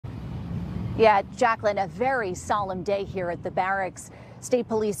Yeah, Jacqueline, a very solemn day here at the barracks. State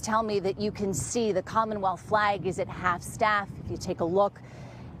police tell me that you can see the Commonwealth flag is at half staff. If you take a look,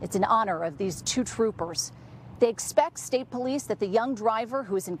 it's in honor of these two troopers. They expect state police that the young driver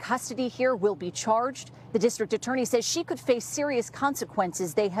who is in custody here will be charged. The district attorney says she could face serious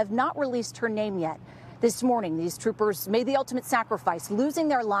consequences. They have not released her name yet. This morning, these troopers made the ultimate sacrifice, losing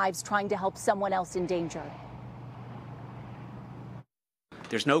their lives trying to help someone else in danger.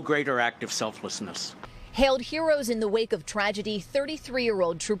 There's no greater act of selflessness. Hailed heroes in the wake of tragedy,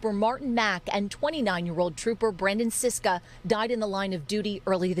 33-year-old Trooper Martin Mack and 29-year-old Trooper Brandon Siska died in the line of duty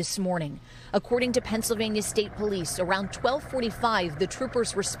early this morning. According to Pennsylvania State Police, around 12:45, the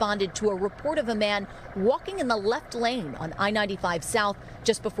troopers responded to a report of a man walking in the left lane on I-95 South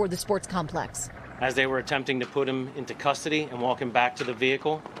just before the sports complex. As they were attempting to put him into custody and walk him back to the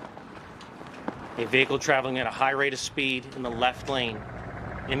vehicle, a vehicle traveling at a high rate of speed in the left lane,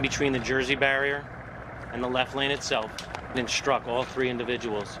 in between the Jersey barrier and the left lane itself, and struck all three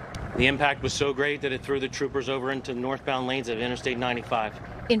individuals. The impact was so great that it threw the troopers over into northbound lanes of Interstate 95.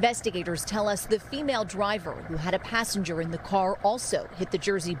 Investigators tell us the female driver who had a passenger in the car also hit the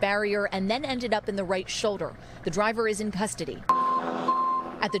Jersey barrier and then ended up in the right shoulder. The driver is in custody.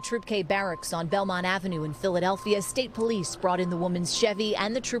 At the Troop K barracks on Belmont Avenue in Philadelphia, state police brought in the woman's Chevy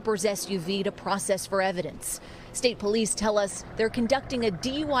and the trooper's SUV to process for evidence. State police tell us they're conducting a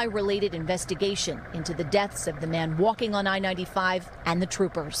DUI-related investigation into the deaths of the man walking on I-95 and the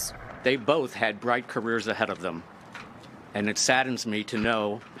troopers. They both had bright careers ahead of them, and it saddens me to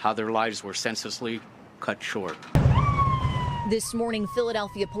know how their lives were senselessly cut short. This morning,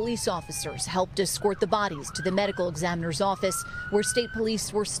 Philadelphia police officers helped escort the bodies to the medical examiner's office, where state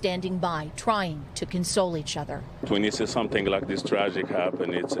police were standing by, trying to console each other. When you see something like this tragic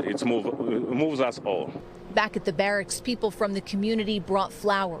happen, it moves us all. Back at the barracks, people from the community brought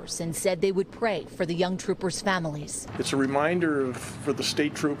flowers and said they would pray for the young troopers' families. It's a reminder for the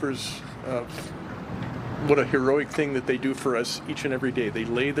state troopers of what a heroic thing that they do for us each and every day. They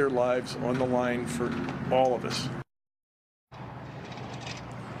lay their lives on the line for all of us.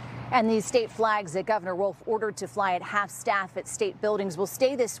 And these state flags that Governor Wolf ordered to fly at half staff at state buildings will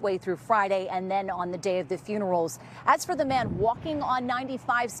stay this way through Friday and then on the day of the funerals. As for the man walking on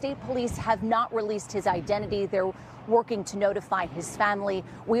 95, state police have not released his identity. They're working to notify his family.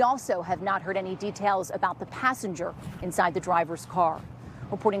 We also have not heard any details about the passenger inside the driver's car.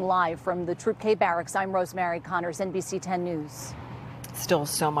 Reporting live from the Troop K barracks, I'm Rosemary Connors, NBC 10 News. Still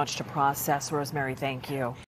so much to process, Rosemary. Thank you.